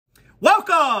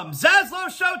Welcome, ZASLOW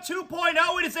Show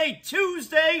 2.0. It is a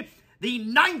Tuesday, the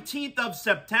 19th of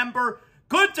September.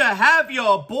 Good to have you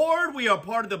aboard. We are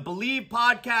part of the Believe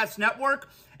Podcast Network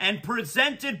and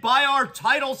presented by our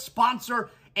title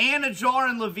sponsor, Anidjar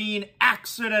and Levine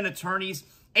Accident Attorneys,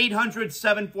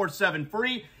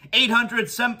 800-747-FREE,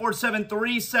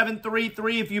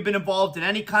 800-747-3733. If you've been involved in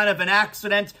any kind of an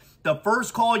accident, the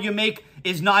first call you make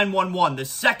is 911. The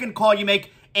second call you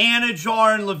make,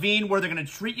 Anidjar and Levine, where they're going to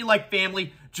treat you like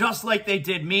family, just like they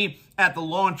did me at the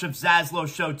launch of ZASLOW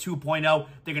Show 2.0.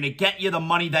 They're going to get you the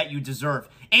money that you deserve.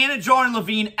 Anidjar and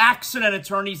Levine, Accident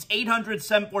Attorneys,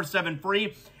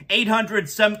 800-747-FREE,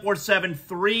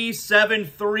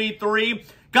 800-747-3733.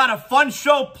 Got a fun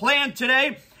show planned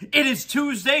today. It is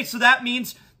Tuesday, so that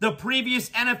means the previous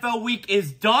NFL week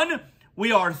is done.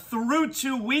 We are through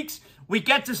 2 weeks. We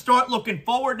get to start looking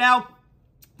forward now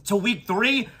to week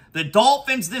 3. The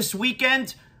Dolphins this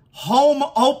weekend, home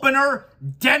opener,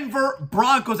 Denver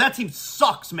Broncos. That team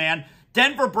sucks, man.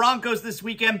 Denver Broncos this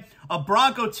weekend, a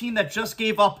Bronco team that just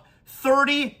gave up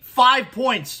 35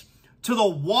 points to the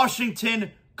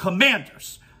Washington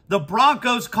Commanders. The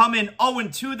Broncos come in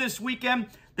 0-2 this weekend.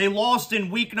 They lost in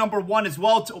week number 1 as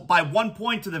well by 1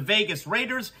 point to the Vegas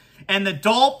Raiders. And the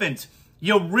Dolphins,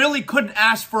 you really couldn't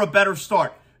ask for a better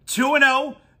start.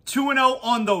 2-0, 2-0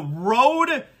 on the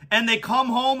road. And they come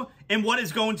home in what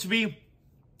is going to be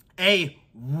a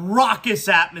raucous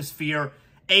atmosphere,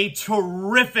 a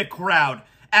terrific crowd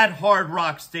at Hard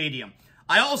Rock Stadium.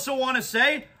 I also want to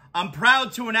say, I'm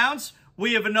proud to announce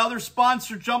we have another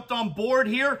sponsor jumped on board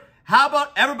here. How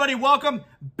about everybody welcome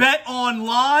Bet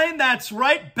Online? That's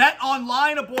right, Bet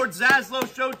Online aboard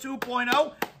ZASLOW Show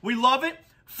 2.0. We love it.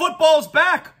 Football's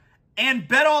back, and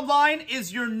Bet Online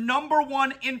is your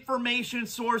 #1 information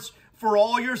source for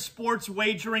all your sports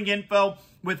wagering info,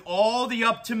 with all the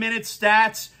up-to-minute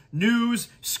stats, news,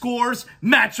 scores,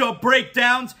 matchup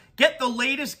breakdowns. Get the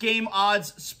latest game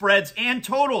odds, spreads, and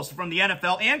totals from the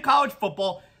NFL and college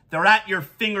football. They're at your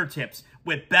fingertips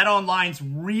with BetOnline's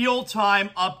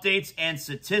real-time updates and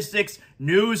statistics,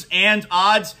 news, and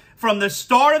odds from the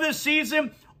start of the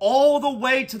season all the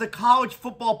way to the college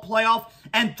football playoff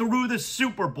and through the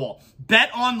Super Bowl.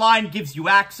 BetOnline gives you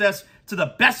access to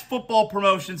the best football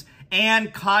promotions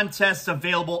and contests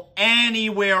available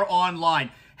anywhere online.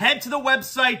 Head to the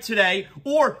website today,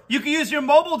 or you can use your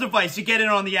mobile device to get in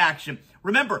on the action.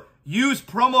 Remember, use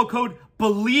promo code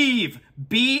BELIEVE,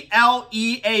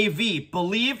 B-L-E-A-V,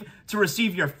 BELIEVE, to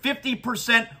receive your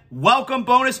 50% welcome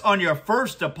bonus on your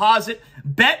first deposit.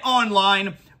 Bet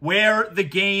Online, where the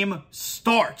game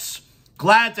starts.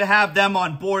 Glad to have them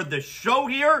on board the show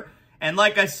here. And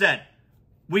like I said,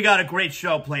 we got a great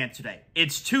show planned today.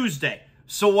 It's Tuesday.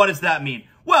 So what does that mean?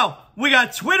 Well, we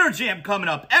got Twitter Jam coming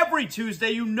up every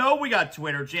Tuesday. You know we got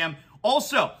Twitter Jam.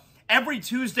 Also, every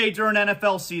Tuesday during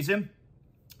NFL season,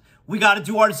 we got to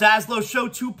do our ZASLOW Show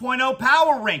 2.0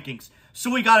 Power Rankings. So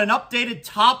we got an updated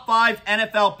top 5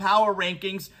 NFL Power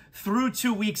Rankings through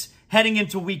 2 weeks heading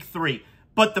into week 3.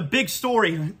 But the big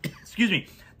story, excuse me,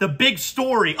 the big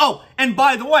story. Oh, and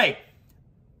by the way,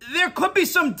 there could be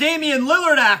some Damian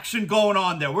Lillard action going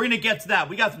on there. We're going to get to that.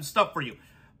 We got some stuff for you.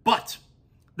 But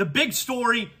the big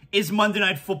story is Monday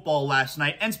Night Football last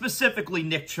night, and specifically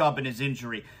Nick Chubb and his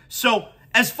injury. So,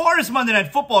 as far as Monday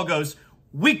Night Football goes,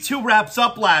 week 2 wraps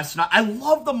up last night. I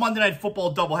love the Monday Night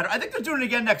Football doubleheader. I think they're doing it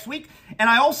again next week. And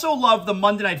I also love the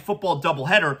Monday Night Football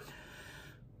doubleheader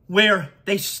where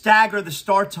they stagger the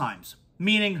start times.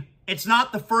 Meaning, it's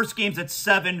not the first game's at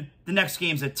 7, the next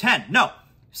game's at 10. No,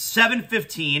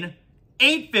 7:15,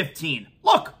 8:15.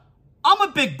 Look, I'm a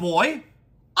big boy.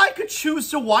 I could choose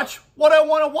to watch what I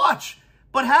want to watch.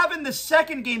 But having the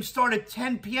second game start at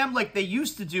 10 p.m. like they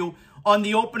used to do on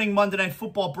the opening Monday Night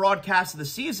Football broadcast of the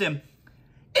season,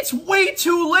 it's way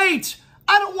too late.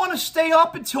 I don't want to stay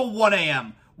up until 1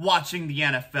 a.m. watching the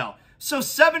NFL. So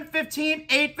 7:15,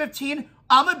 8:15,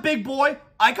 I'm a big boy.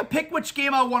 I could pick which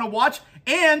game I want to watch.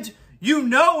 And you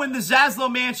know, in the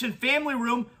ZASLOW Mansion family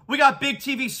room, we got big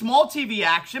TV, small TV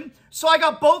action. So I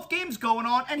got both games going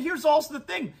on. And here's also the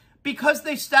thing. Because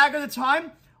they stagger the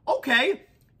time, okay,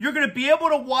 you're going to be able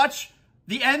to watch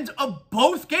the end of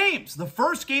both games. The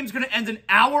first game's going to end an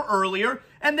hour earlier,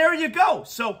 and there you go.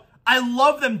 So I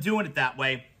love them doing it that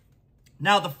way.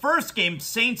 Now, the first game,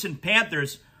 Saints and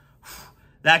Panthers,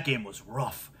 that game was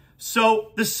rough.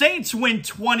 So the Saints win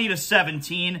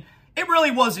 20-17. It really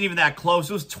wasn't even that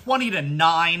close. It was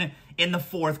 20-9 in the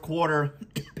fourth quarter.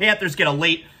 Panthers get a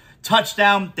late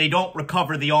touchdown. They don't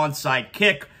recover the onside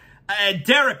kick.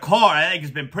 Derek Carr, I think,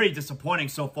 has been pretty disappointing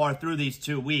so far through these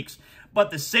 2 weeks.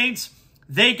 But the Saints,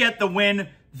 they get the win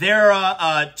They're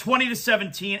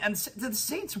 20-17. And did the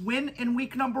Saints win in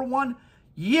week number 1?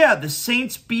 Yeah, the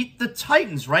Saints beat the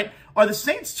Titans, right? Are the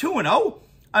Saints 2-0?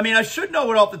 I mean, I should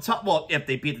know it off the top. Well, if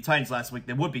they beat the Titans last week,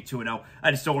 they would be 2-0.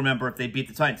 I just don't remember if they beat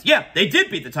the Titans. Yeah, they did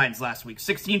beat the Titans last week,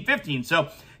 16-15. So,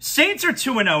 Saints are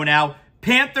 2-0 now.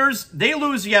 Panthers, they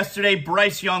lose yesterday.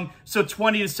 Bryce Young, so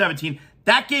 20-17.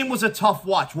 That game was a tough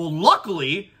watch. Well,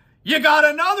 luckily, you got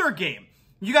another game.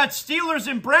 You got Steelers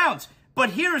and Browns.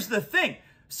 But here's the thing.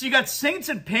 So, you got Saints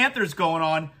and Panthers going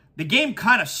on. The game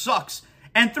kind of sucks.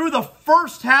 And through the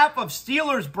first half of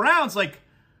Steelers-Browns, like,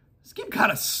 this game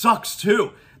kind of sucks,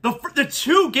 too. The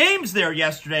 2 games there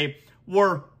yesterday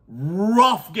were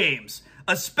rough games,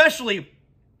 especially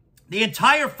the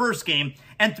entire first game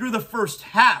and through the first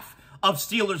half of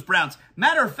Steelers-Browns.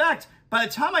 Matter of fact, by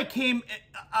the time I came,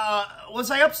 was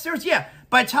I upstairs? Yeah.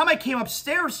 By the time I came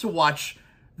upstairs to watch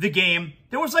the game,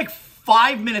 there was like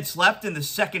 5 minutes left in the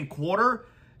second quarter.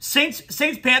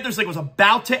 Saints-Panthers like was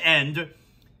about to end.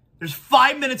 There's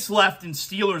 5 minutes left in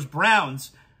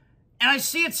Steelers-Browns. And I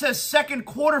see it says second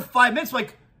quarter, 5 minutes.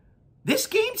 Like, this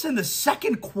game's in the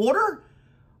second quarter?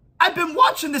 I've been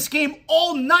watching this game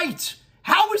all night.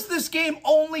 How is this game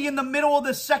only in the middle of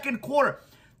the second quarter?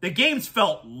 The games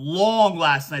felt long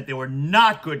last night. They were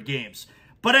not good games.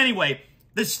 But anyway,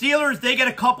 the Steelers, they get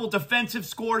a couple defensive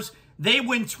scores. They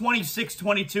win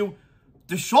 26-22.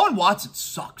 Deshaun Watson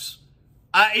sucks.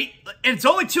 And it's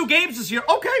only 2 games this year.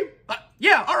 Okay,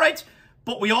 yeah, all right.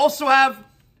 But we also have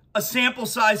a sample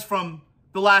size from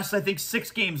the last, I think,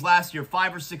 6 games last year,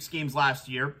 5 or 6 games last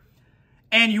year.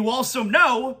 And you also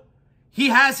know he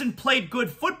hasn't played good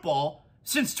football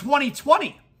since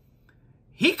 2020.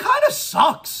 He kind of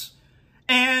sucks.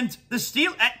 And the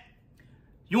Steelers,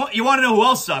 you want to know who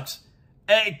else sucks?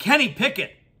 Kenny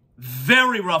Pickett.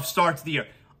 Very rough start to the year.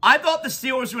 I thought the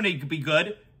Steelers were going to be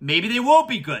good. Maybe they will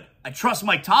be good. I trust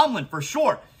Mike Tomlin for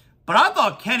sure. But I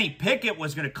thought Kenny Pickett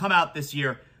was going to come out this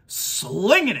year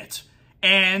slinging it.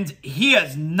 And he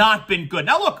has not been good.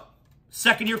 Now look,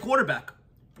 second-year quarterback.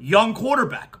 Young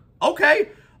quarterback. Okay.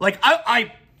 Like,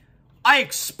 I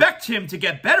expect him to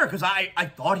get better because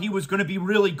I thought he was going to be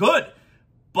really good.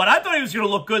 But I thought he was going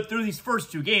to look good through these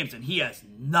first 2 games, and he has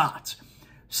not.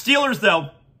 Steelers,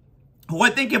 though, who I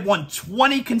think have won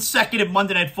 20 consecutive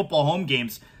Monday Night Football home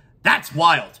games, that's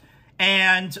wild.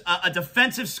 And a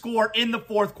defensive score in the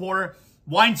fourth quarter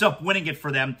winds up winning it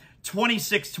for them,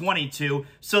 26-22.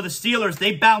 So the Steelers,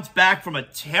 they bounced back from a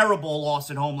terrible loss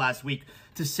at home last week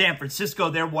to San Francisco.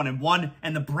 They're 1-1.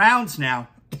 And the Browns now,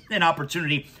 an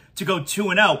opportunity to go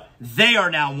 2-0. They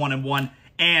are now 1-1.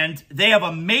 And they have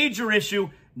a major issue,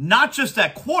 not just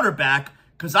at quarterback,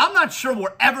 because I'm not sure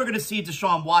we're ever going to see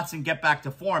Deshaun Watson get back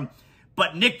to form,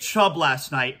 but Nick Chubb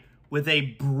last night with a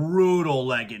brutal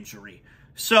leg injury.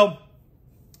 So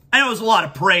I know there's a lot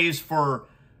of praise for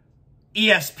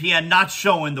ESPN not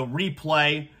showing the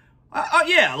replay.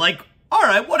 Yeah, like, all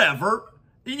right, whatever.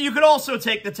 You could also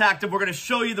take the tact of we're going to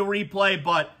show you the replay,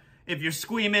 but if you're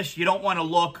squeamish, you don't want to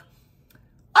look.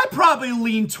 I probably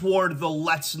lean toward the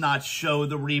let's not show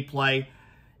the replay.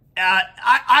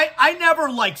 I never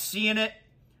like seeing it.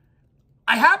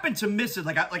 I happened to miss it.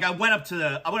 I went up to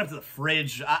the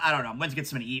fridge. I don't know. I went to get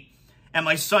something to eat, and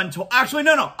my son told. Actually,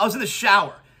 no. I was in the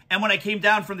shower. And when I came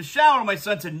down from the shower, my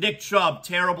son said, Nick Chubb,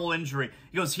 terrible injury.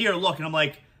 He goes, here, look. And I'm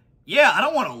like, yeah, I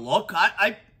don't want to look.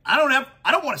 I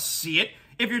don't want to see it.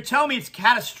 If you're telling me it's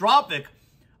catastrophic,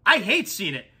 I hate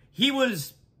seeing it.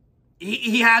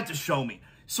 He had to show me.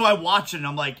 So I watched it, and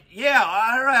I'm like, yeah,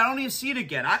 all right, I don't need to see it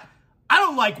again. I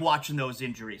don't like watching those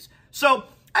injuries. So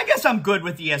I guess I'm good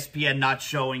with ESPN not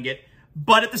showing it.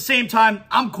 But at the same time,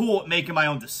 I'm cool with making my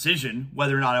own decision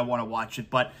whether or not I want to watch it.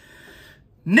 But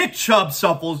Nick Chubb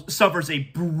suffers a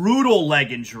brutal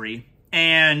leg injury,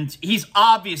 and he's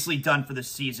obviously done for the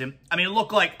season. I mean, it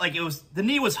looked like the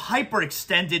knee was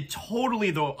hyperextended,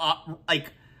 totally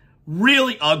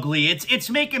really ugly. It's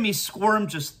making me squirm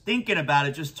just thinking about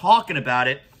it, just talking about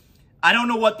it. I don't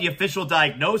know what the official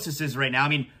diagnosis is right now. I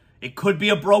mean, it could be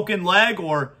a broken leg,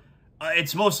 or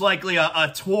it's most likely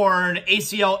a torn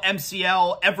ACL,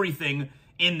 MCL, everything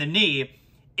in the knee.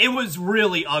 It was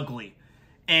really ugly,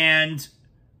 and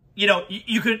you know,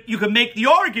 you could make the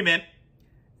argument,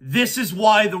 this is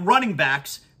why running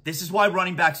backs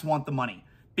want the money.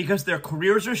 Because their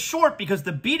careers are short, because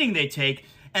the beating they take,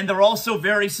 and they're also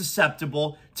very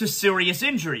susceptible to serious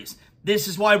injuries. This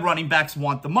is why running backs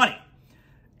want the money.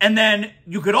 And then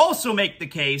you could also make the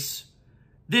case,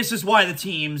 this is why the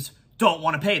teams don't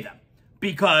want to pay them.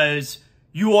 Because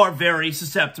you are very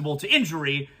susceptible to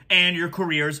injury, and your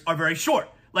careers are very short.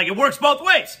 Like, it works both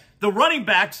ways. The running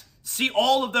backs see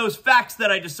all of those facts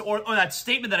that I just, or that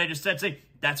statement that I just said, say,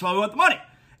 That's why we want the money.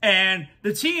 And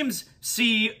the teams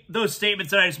see those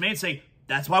statements that I just made and say,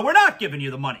 that's why we're not giving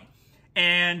you the money.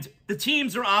 And the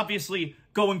teams are obviously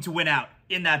going to win out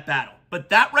in that battle. But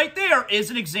that right there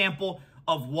is an example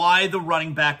of why the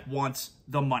running back wants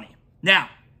the money. Now,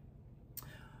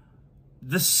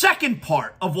 the second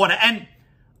part of what, and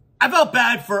I felt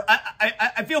bad for,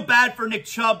 I feel bad for Nick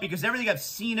Chubb because everything I've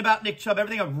seen about Nick Chubb,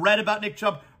 everything I've read about Nick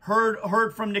Chubb,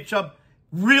 heard from Nick Chubb,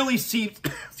 really seems,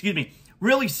 excuse me,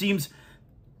 really seems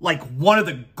like one of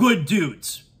the good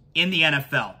dudes in the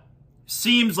NFL.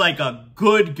 Seems like a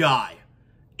good guy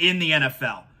in the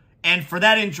NFL. And for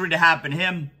that injury to happen to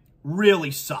him really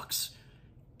sucks.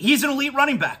 He's an elite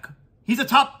running back. He's a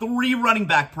top 3 running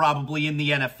back probably in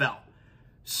the NFL.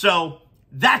 So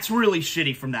that's really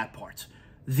shitty from that part.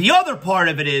 The other part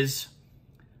of it is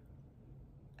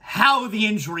how the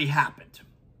injury happened.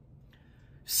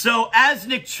 So as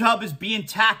Nick Chubb is being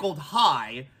tackled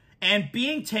high and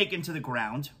being taken to the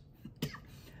ground,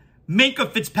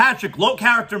 Minkah Fitzpatrick, low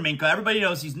character Minkah, everybody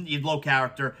knows he's low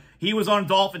character. He was on a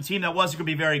Dolphins team that wasn't going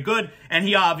to be very good, and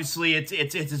he obviously, it's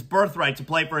his birthright to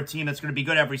play for a team that's going to be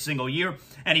good every single year,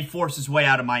 and he forced his way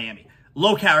out of Miami.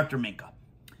 Low character Minkah.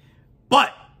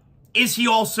 But is he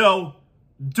also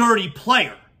dirty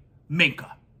player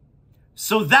Minkah?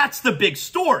 So that's the big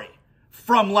story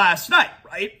from last night,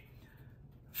 right?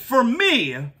 For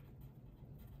me,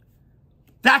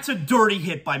 that's a dirty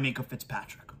hit by Minkah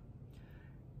Fitzpatrick.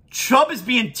 Chubb is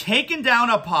being taken down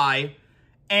up high,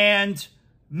 and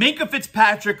Minkah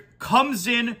Fitzpatrick comes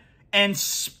in and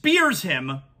spears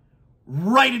him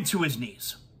right into his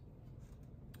knees.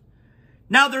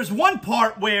 Now, there's one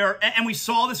part where, and we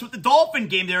saw this with the Dolphin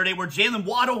game the other day, where Jalen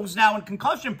Waddle, who's now in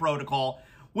concussion protocol,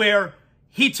 where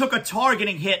he took a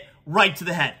targeting hit right to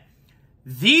the head.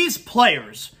 These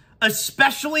players,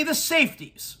 especially the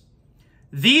safeties,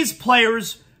 these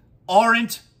players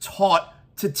aren't taught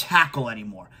to tackle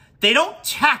anymore. They don't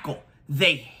tackle,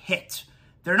 they hit.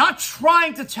 They're not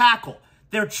trying to tackle,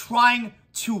 they're trying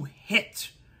to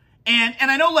hit. And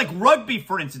I know, like rugby,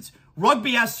 for instance,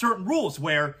 rugby has certain rules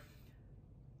where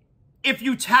if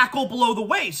you tackle below the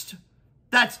waist,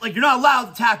 that's like you're not allowed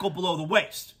to tackle below the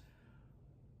waist.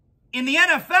 In the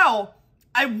NFL,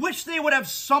 I wish they would have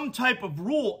some type of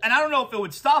rule, and I don't know if it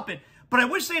would stop it, but I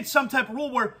wish they had some type of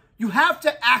rule where you have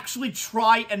to actually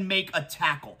try and make a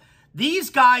tackle. These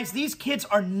guys, these kids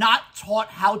are not taught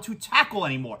how to tackle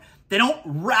anymore. They don't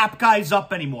wrap guys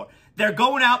up anymore. They're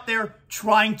going out there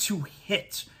trying to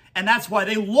hit. And that's why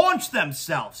they launch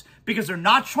themselves. Because they're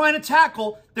not trying to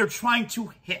tackle, they're trying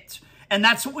to hit. And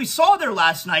that's what we saw there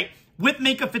last night with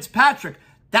Minkah Fitzpatrick.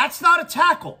 That's not a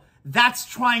tackle. That's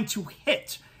trying to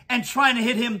hit. And trying to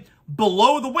hit him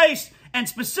below the waist. And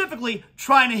specifically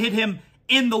trying to hit him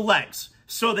in the legs.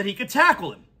 So that he could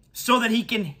tackle him. So that he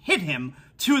can hit him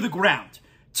to the ground.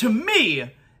 To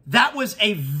me, that was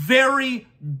a very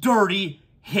dirty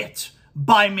hit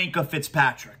by Minkah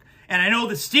Fitzpatrick. And I know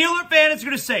the Steeler fan is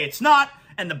going to say it's not,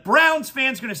 and the Browns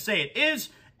fan is going to say it is,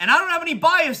 and I don't have any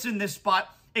bias in this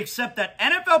spot, except that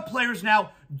NFL players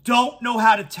now don't know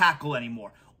how to tackle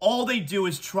anymore. All they do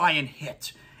is try and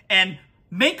hit. And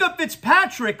Minkah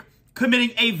Fitzpatrick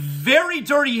committing a very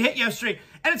dirty hit yesterday,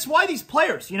 and it's why these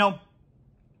players, you know,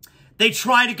 they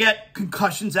try to get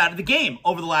concussions out of the game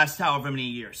over the last however many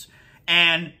years.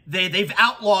 And they've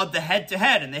outlawed the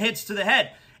head-to-head and the hits to the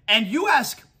head. And you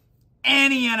ask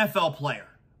any NFL player,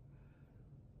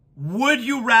 would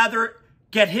you rather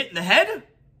get hit in the head?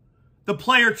 The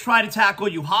player try to tackle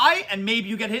you high and maybe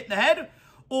you get hit in the head?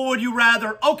 Or would you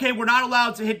rather, okay, we're not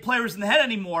allowed to hit players in the head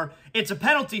anymore. It's a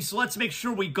penalty, so let's make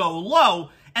sure we go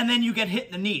low, and then you get hit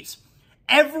in the knees.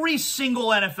 Every single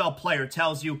NFL player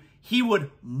tells you he would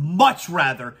much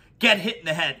rather get hit in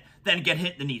the head than get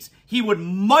hit in the knees. He would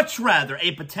much rather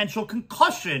a potential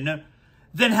concussion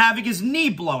than having his knee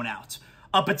blown out.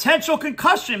 A potential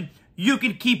concussion, you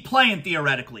can keep playing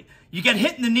theoretically. You get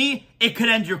hit in the knee, it could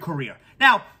end your career.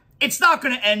 Now, it's not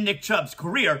going to end Nick Chubb's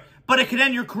career, but it could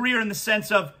end your career in the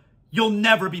sense of you'll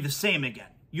never be the same again.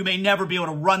 You may never be able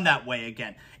to run that way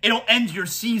again. It'll end your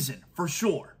season, for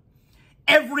sure.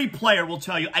 Every player will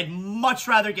tell you, I'd much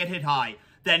rather get hit high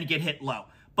than get hit low.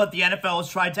 But the NFL has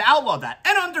tried to outlaw that,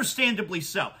 and understandably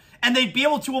so. And they'd be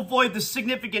able to avoid the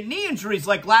significant knee injuries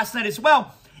like last night as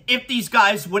well if these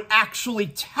guys would actually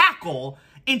tackle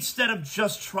instead of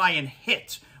just try and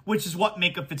hit, which is what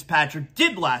Minkah Fitzpatrick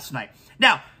did last night.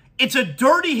 Now, it's a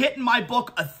dirty hit in my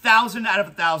book 1,000 out of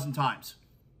 1,000 times.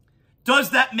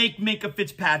 Does that make Minkah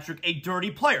Fitzpatrick a dirty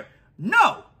player?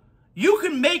 No. You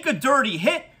can make a dirty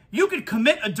hit. You could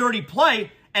commit a dirty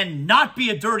play and not be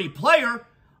a dirty player.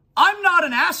 I'm not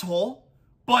an asshole,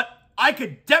 but I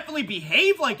could definitely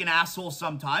behave like an asshole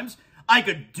sometimes. I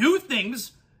could do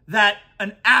things that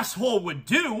an asshole would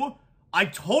do. I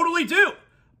totally do.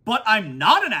 But I'm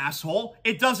not an asshole.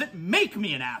 It doesn't make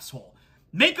me an asshole.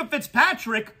 Minkah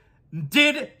Fitzpatrick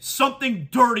did something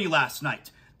dirty last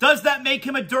night. Does that make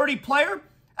him a dirty player?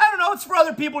 I don't know. It's for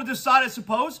other people to decide, I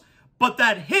suppose. But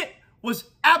that hit was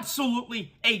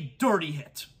absolutely a dirty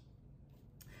hit.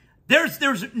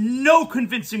 There's no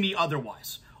convincing me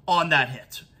otherwise on that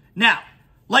hit. Now,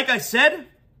 like I said,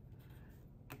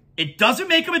 it doesn't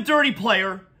make him a dirty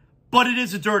player, but it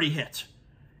is a dirty hit.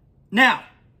 Now,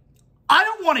 I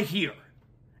don't want to hear,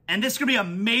 and this is going to be a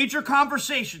major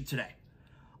conversation today,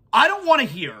 I don't want to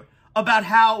hear about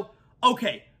how,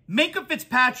 okay, Minkah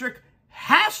Fitzpatrick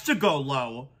has to go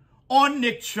low on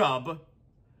Nick Chubb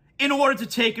in order to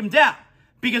take him down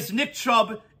because Nick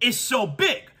Chubb is so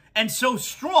big and so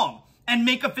strong, and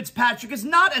Minkah Fitzpatrick is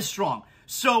not as strong.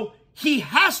 So he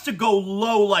has to go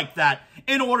low like that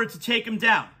in order to take him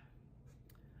down.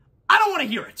 I don't want to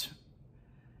hear it.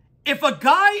 If a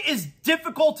guy is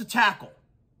difficult to tackle,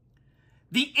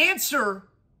 the answer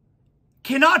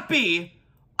cannot be,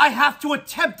 I have to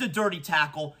attempt a dirty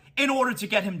tackle in order to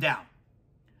get him down.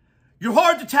 You're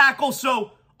hard to tackle,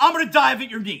 so I'm going to dive at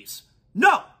your knees.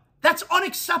 No, that's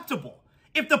unacceptable.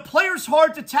 If the player's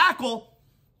hard to tackle,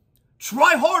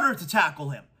 try harder to tackle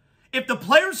him. If the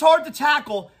player's hard to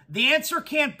tackle, the answer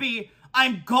can't be,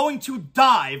 I'm going to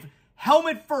dive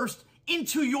helmet first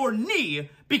into your knee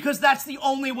because that's the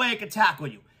only way I can tackle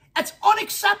you. That's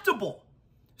unacceptable.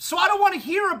 So I don't want to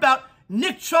hear about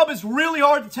Nick Chubb is really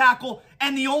hard to tackle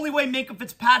and the only way Minkah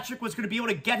Fitzpatrick was going to be able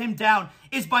to get him down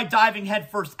is by diving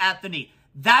headfirst at the knee.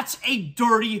 That's a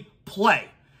dirty play.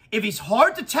 If he's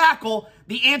hard to tackle,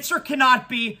 the answer cannot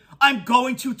be, I'm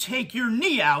going to take your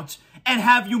knee out and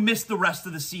have you miss the rest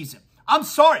of the season. I'm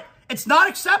sorry. It's not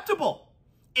acceptable.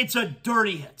 It's a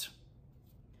dirty hit.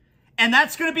 And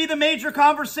that's going to be the major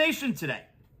conversation today.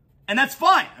 And that's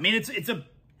fine. I mean,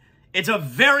 it's a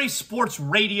very sports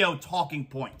radio talking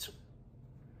point.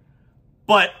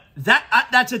 But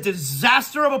that's a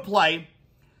disaster of a play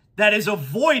that is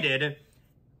avoided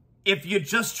if you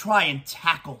just try and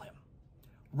tackle him.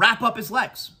 Wrap up his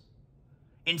legs.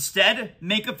 Instead,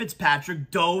 Minkah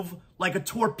Fitzpatrick dove like a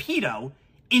torpedo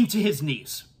into his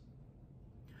knees.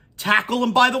 Tackle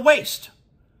him by the waist.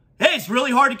 Hey, it's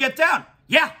really hard to get down.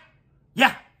 Yeah,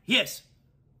 he is.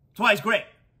 That's why he's great.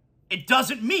 It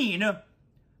doesn't mean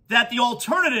that the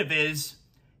alternative is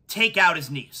take out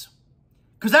his knees.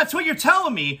 Because that's what you're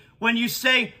telling me when you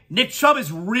say Nick Chubb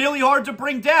is really hard to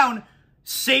bring down,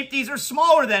 safeties are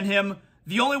smaller than him,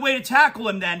 the only way to tackle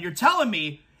him then, you're telling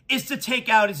me, is to take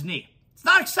out his knee. It's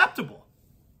not acceptable.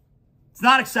 It's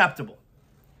not acceptable.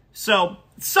 So,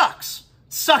 it sucks.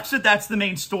 It sucks that that's the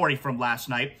main story from last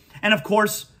night. And of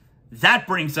course, that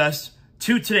brings us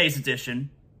to today's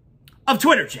edition of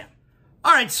Twitter Jam.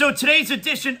 All right, so today's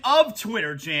edition of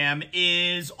Twitter Jam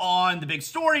is on the big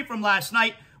story from last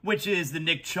night, which is the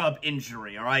Nick Chubb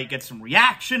injury, all right? Get some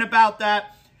reaction about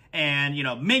that. And, you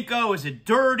know, Minkah, is it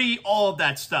dirty? All of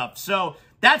that stuff. So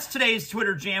that's today's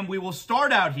Twitter Jam. We will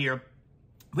start out here.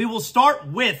 We will start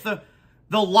with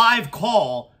the live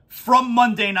call from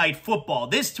Monday Night Football.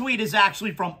 This tweet is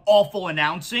actually from Awful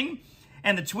Announcing.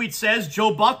 And the tweet says,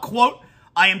 Joe Buck, quote,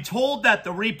 I am told that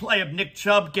the replay of Nick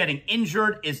Chubb getting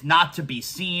injured is not to be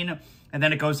seen. And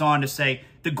then it goes on to say,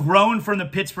 the groan from the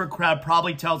Pittsburgh crowd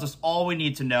probably tells us all we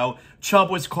need to know. Chubb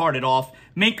was carted off.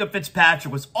 Minkah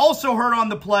Fitzpatrick was also hurt on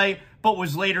the play, but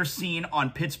was later seen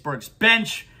on Pittsburgh's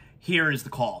bench. Here is the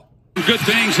call. Good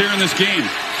things here in this game.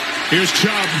 Here's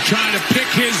Chubb trying to pick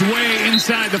his way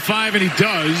inside the 5, and he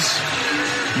does.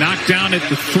 Knocked down at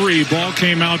the 3. Ball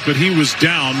came out, but he was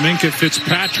down. Minkah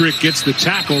Fitzpatrick gets the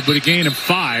tackle, but a gain of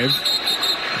 5.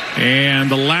 And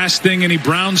the last thing any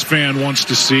Browns fan wants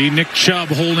to see, Nick Chubb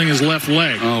holding his left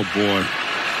leg. Oh, boy.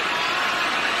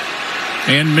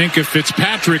 And Minkah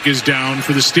Fitzpatrick is down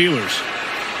for the Steelers.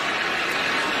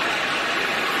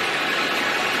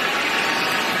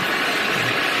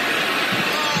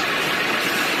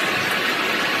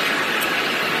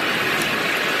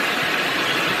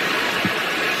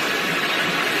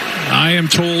 I am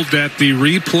told that the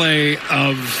replay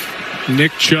of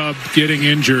Nick Chubb getting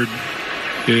injured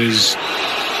is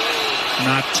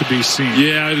not to be seen.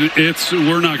 Yeah,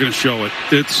 we're not going to show it.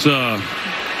 It's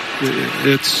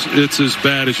as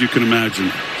bad as you can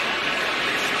imagine.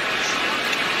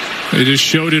 They just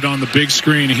showed it on the big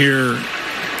screen here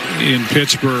in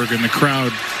Pittsburgh, and the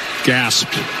crowd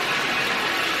gasped.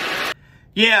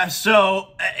 Yeah, so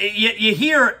you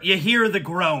hear the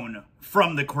groan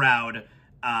from the crowd.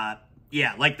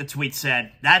 Yeah, like the tweet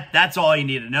said, that's all you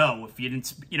need to know. If you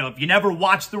didn't, if you never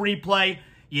watched the replay,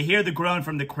 you hear the groan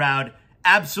from the crowd.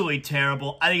 Absolutely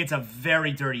terrible. I think it's a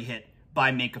very dirty hit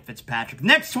by Minkah Fitzpatrick.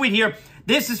 Next tweet here.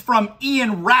 This is from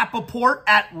Ian Rappaport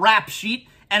at Rap Sheet,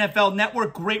 NFL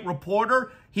Network. Great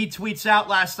reporter. He tweets out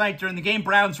last night during the game,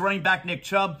 Browns running back Nick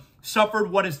Chubb suffered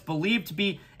what is believed to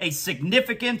be a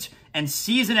significant and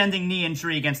season-ending knee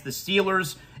injury against the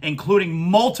Steelers, including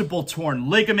multiple torn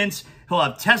ligaments. He'll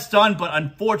have tests done, but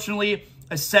unfortunately,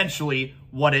 essentially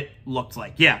what it looked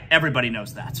like. Yeah, everybody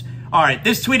knows that. All right,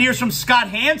 this tweet here is from Scott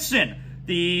Hansen,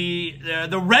 the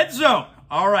Red Zone.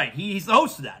 All right, he's the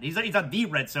host of that. He's not the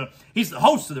Red Zone. He's the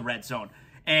host of the Red Zone.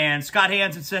 And Scott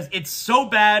Hansen says, it's so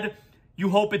bad, you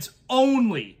hope it's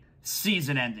only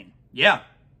season-ending. Yeah,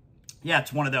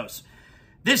 it's one of those.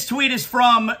 This tweet is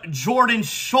from Jordan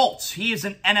Schultz. He is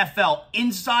an NFL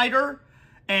insider,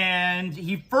 and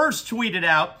he first tweeted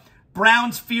out,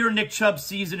 Browns fear Nick Chubb's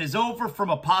season is over from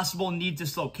a possible knee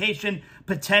dislocation,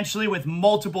 potentially with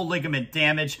multiple ligament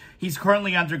damage. He's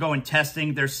currently undergoing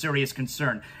testing. There's serious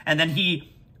concern. And then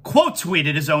he quote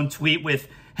tweeted his own tweet with,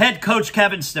 head coach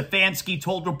Kevin Stefanski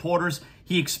told reporters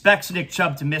he expects Nick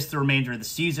Chubb to miss the remainder of the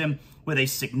season with a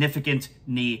significant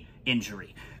knee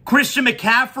injury. Christian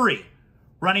McCaffrey,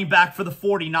 running back for the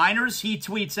 49ers, he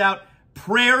tweets out,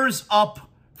 prayers up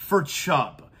for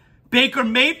Chubb. Baker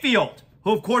Mayfield,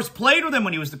 who of course played with him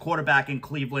when he was the quarterback in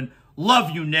Cleveland.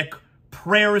 Love you, Nick.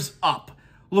 Prayers up.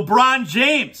 LeBron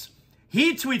James,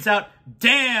 he tweets out,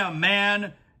 damn,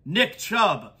 man, Nick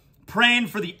Chubb, praying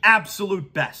for the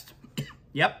absolute best.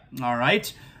 Yep, all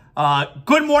right.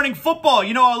 Good Morning Football,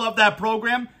 I love that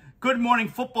program. Good Morning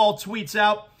Football tweets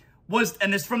out,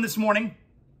 and this from this morning,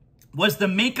 was the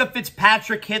Minkah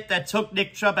Fitzpatrick hit that took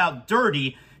Nick Chubb out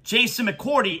dirty. Jason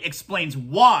McCourty explains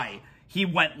why he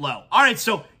went low. All right,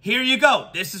 so here you go.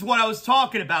 This is what I was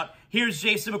talking about. Here's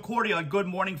Jason McCourty on Good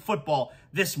Morning Football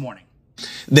this morning.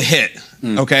 The hit,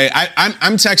 okay?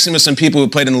 I'm texting with some people who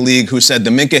played in the league who said the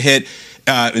Minkah hit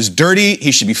is dirty.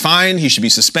 He should be fined. He should be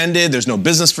suspended. There's no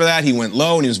business for that. He went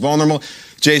low and he was vulnerable.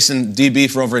 Jason, DB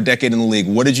for over a decade in the league.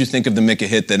 What did you think of the Minkah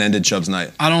hit that ended Chubb's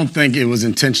night? I don't think it was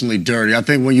intentionally dirty. I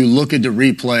think when you look at the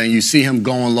replay and you see him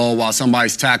going low while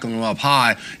somebody's tackling him up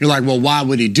high, you're like, well, why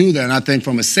would he do that? And I think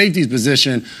from a safety's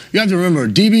position, you have to remember,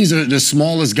 DBs are the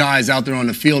smallest guys out there on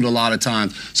the field a lot of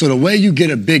times. So the way you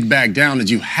get a big back down is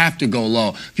you have to go low.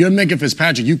 If you're Minkah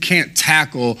Fitzpatrick, you can't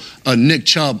tackle a Nick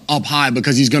Chubb up high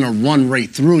because he's going to run right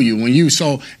through you. When you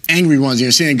so angry runs, you're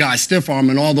seeing guys stiff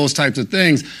arm and all those types of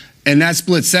things. In that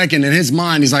split second, in his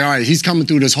mind, he's like, all right, he's coming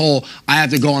through this hole. I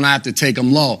have to go and I have to take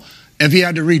him low. If he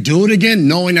had to redo it again,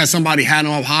 knowing that somebody had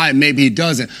him up high, maybe he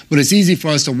doesn't. But it's easy for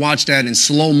us to watch that in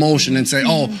slow motion and say,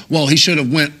 oh, well, he should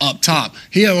have went up top.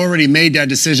 He had already made that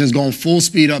decision, going full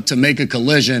speed up to make a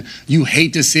collision. You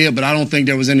hate to see it, but I don't think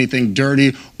there was anything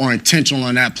dirty or intentional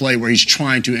in that play where he's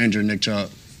trying to injure Nick Chubb.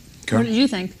 What did you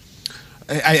think?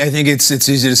 I think it's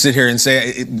easy to sit here and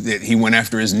say that he went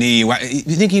after his knee. You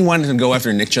think he wanted to go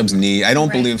after Nick Chubb's knee? I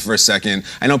don't believe it for a second.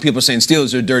 I know people are saying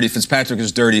Steelers are dirty, Fitzpatrick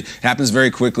is dirty. It happens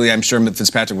very quickly. I'm sure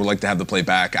Fitzpatrick would like to have the play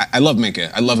back. I love Minkah.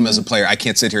 I love him as a player. I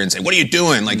can't sit here and say, what are you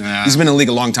doing? He's been in the league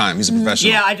a long time. He's a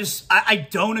professional. Yeah, I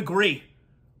don't agree.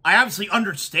 I obviously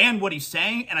understand what he's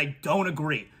saying, and I don't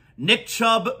agree. Nick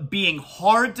Chubb being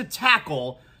hard to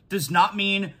tackle does not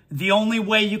mean the only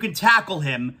way you can tackle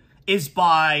him is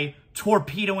by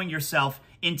torpedoing yourself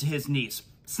into his knees.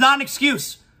 It's not an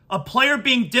excuse. A player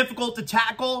being difficult to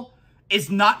tackle is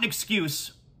not an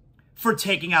excuse for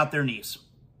taking out their knees.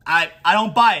 I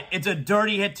don't buy it. It's a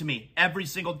dirty hit to me every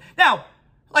single. Now,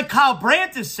 like Kyle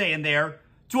Brandt is saying there,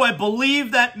 do I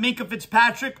believe that Minkah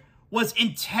Fitzpatrick was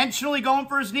intentionally going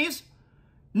for his knees?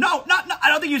 No, I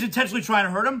don't think he was intentionally trying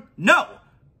to hurt him. No,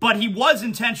 but he was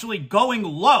intentionally going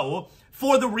low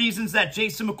for the reasons that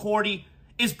Jason McCourty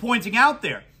is pointing out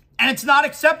there. And it's not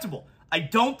acceptable. I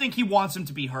don't think he wants him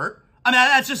to be hurt. I mean,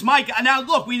 that's just my... Now,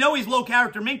 look, we know he's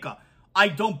low-character Minkah. I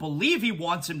don't believe he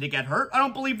wants him to get hurt. I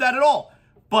don't believe that at all.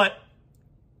 But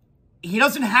he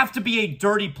doesn't have to be a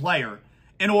dirty player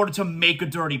in order to make a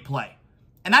dirty play.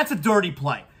 And that's a dirty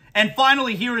play. And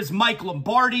finally, here is Mike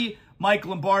Lombardi. Mike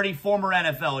Lombardi, former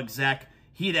NFL exec.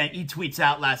 He tweets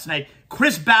out last night,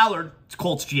 Chris Ballard,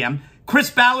 Colts GM,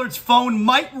 Chris Ballard's phone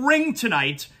might ring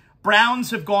tonight. Browns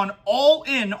have gone all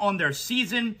in on their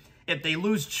season. If they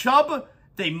lose Chubb,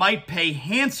 they might pay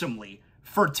handsomely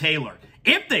for Taylor.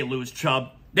 If they lose Chubb,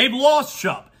 they've lost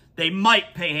Chubb. They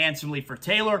might pay handsomely for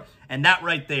Taylor. And that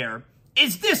right there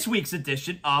is this week's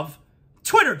edition of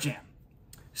Twitter Jam.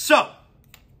 So,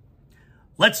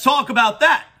 let's talk about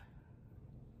that.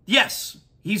 Yes,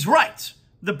 he's right.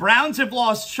 The Browns have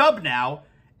lost Chubb now,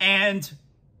 And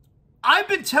I've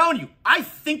been telling you, I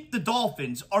think the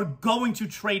Dolphins are going to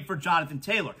trade for Jonathan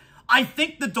Taylor. I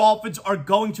think the Dolphins are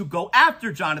going to go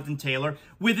after Jonathan Taylor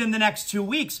within the next 2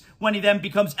 weeks when he then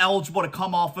becomes eligible to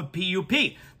come off of PUP.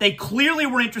 They clearly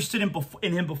were interested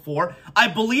in him before. I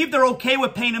believe they're okay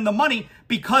with paying him the money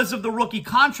because of the rookie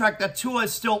contract that Tua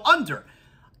is still under.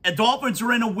 The Dolphins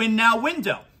are in a win-now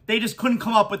window. They just couldn't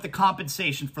come up with the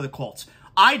compensation for the Colts.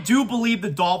 I do believe the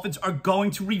Dolphins are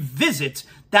going to revisit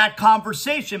that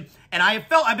conversation. And I've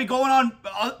been going on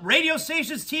radio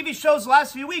stations, TV shows the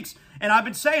last few weeks, and I've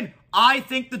been saying, I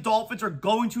think the Dolphins are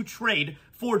going to trade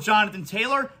for Jonathan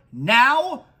Taylor.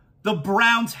 Now, the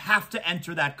Browns have to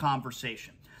enter that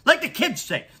conversation. Like the kids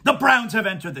say, the Browns have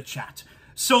entered the chat.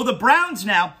 So the Browns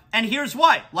now, and here's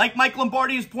why, like Mike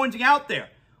Lombardi is pointing out there,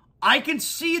 I can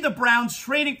see the Browns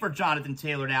trading for Jonathan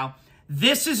Taylor now.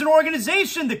 This is an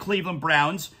organization, the Cleveland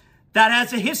Browns, that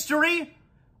has a history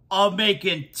of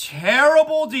making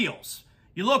terrible deals.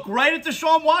 You look right at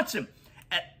Deshaun Watson,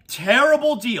 a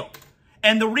terrible deal.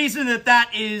 And the reason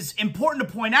that is important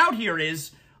to point out here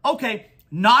is, okay,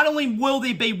 not only will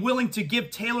they be willing to give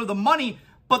Taylor the money,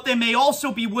 but they may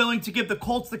also be willing to give the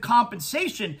Colts the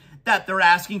compensation that they're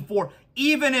asking for,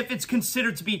 even if it's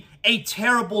considered to be a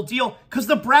terrible deal, because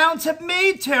the Browns have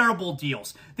made terrible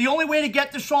deals. The only way to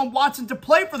get Deshaun Watson to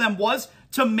play for them was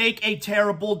to make a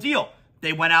terrible deal.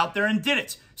 They went out there and did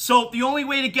it. So the only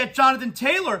way to get Jonathan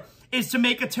Taylor is to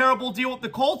make a terrible deal with the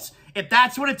Colts. If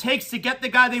that's what it takes to get the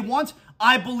guy they want,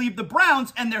 I believe the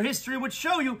Browns and their history would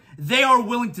show you they are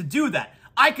willing to do that.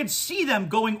 I could see them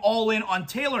going all in on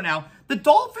Taylor now. The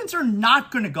Dolphins are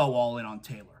not going to go all in on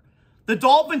Taylor. The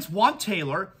Dolphins want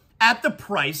Taylor at the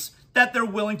price that they're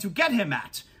willing to get him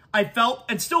at. I felt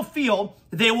and still feel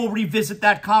they will revisit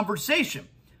that conversation.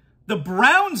 The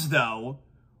Browns, though,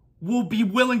 will be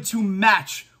willing to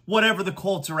match whatever the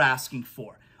Colts are asking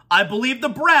for. I believe the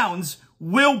Browns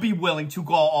will be willing to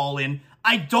go all in.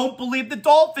 I don't believe the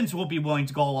Dolphins will be willing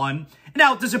to go all in.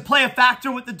 Now, does it play a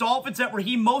factor with the Dolphins that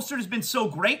Raheem Mostert has been so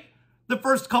great the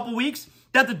first couple weeks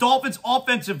that the Dolphins'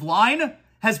 offensive line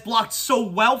has blocked so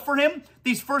well for him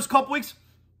these first couple weeks?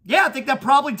 Yeah, I think that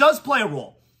probably does play a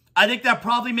role. I think that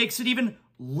probably makes it even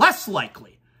less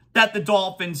likely that the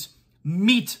Dolphins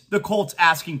meet the Colts'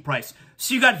 asking price.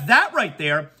 So you got that right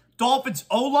there. Dolphins'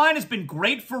 O-line has been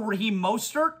great for Raheem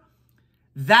Mostert.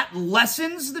 That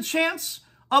lessens the chance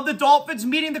of the Dolphins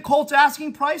meeting the Colts'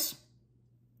 asking price.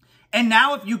 And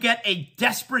now if you get a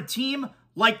desperate team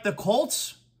like the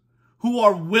Colts who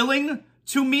are willing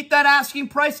to meet that asking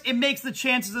price, it makes the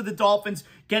chances of the Dolphins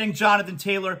getting Jonathan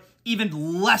Taylor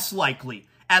even less likely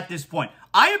at this point.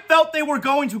 I have felt they were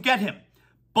going to get him,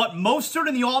 but Mostert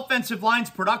and the offensive line's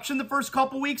production the first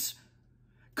couple weeks,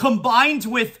 combined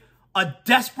with a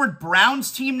desperate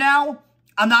Browns team now,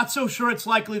 I'm not so sure it's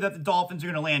likely that the Dolphins are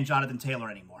going to land Jonathan Taylor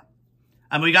anymore.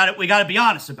 And we got to be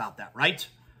honest about that, right?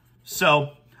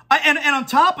 So, and on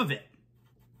top of it,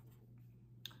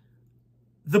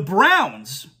 the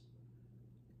Browns,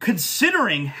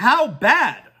 considering how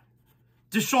bad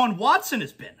Deshaun Watson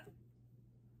has been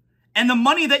and the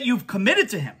money that you've committed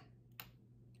to him,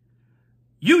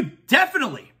 you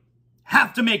definitely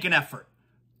have to make an effort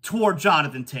toward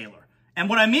Jonathan Taylor. And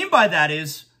what I mean by that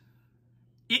is,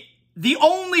 the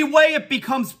only way it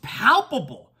becomes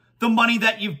palpable, the money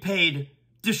that you've paid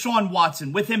Deshaun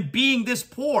Watson, with him being this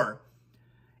poor,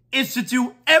 is to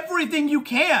do everything you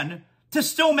can to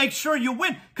still make sure you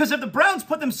win. Because if the Browns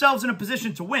put themselves in a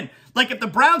position to win, like if the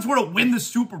Browns were to win the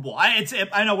Super Bowl,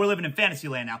 I know we're living in fantasy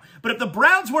land now, but if the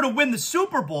Browns were to win the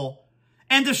Super Bowl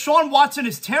and Deshaun Watson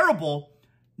is terrible,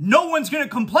 no one's going to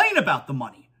complain about the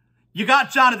money. You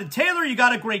got Jonathan Taylor, you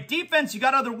got a great defense, you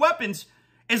got other weapons.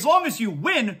 As long as you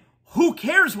win, who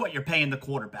cares what you're paying the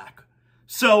quarterback?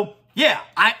 So, yeah,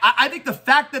 I think the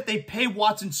fact that they pay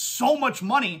Watson so much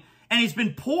money and he's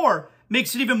been poor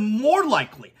makes it even more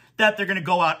likely that they're going to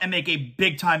go out and make a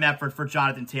big-time effort for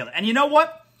Jonathan Taylor. And you know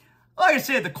what? Like I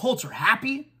said, the Colts are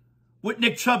happy with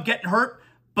Nick Chubb getting hurt,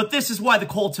 but this is why the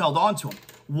Colts held on to him.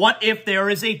 What if there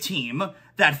is a team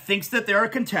that thinks that they're a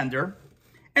contender,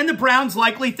 and the Browns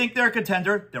likely think they're a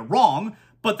contender? They're wrong,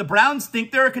 but the Browns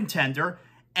think they're a contender,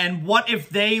 and what if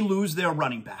they lose their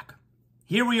running back?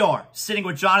 Here we are, sitting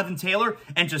with Jonathan Taylor,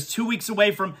 and just 2 weeks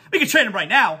away from, we can trade him right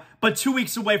now, but 2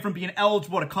 weeks away from being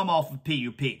eligible to come off of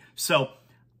PUP. So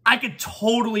I could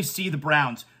totally see the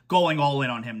Browns going all in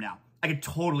on him now. I could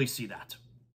totally see that.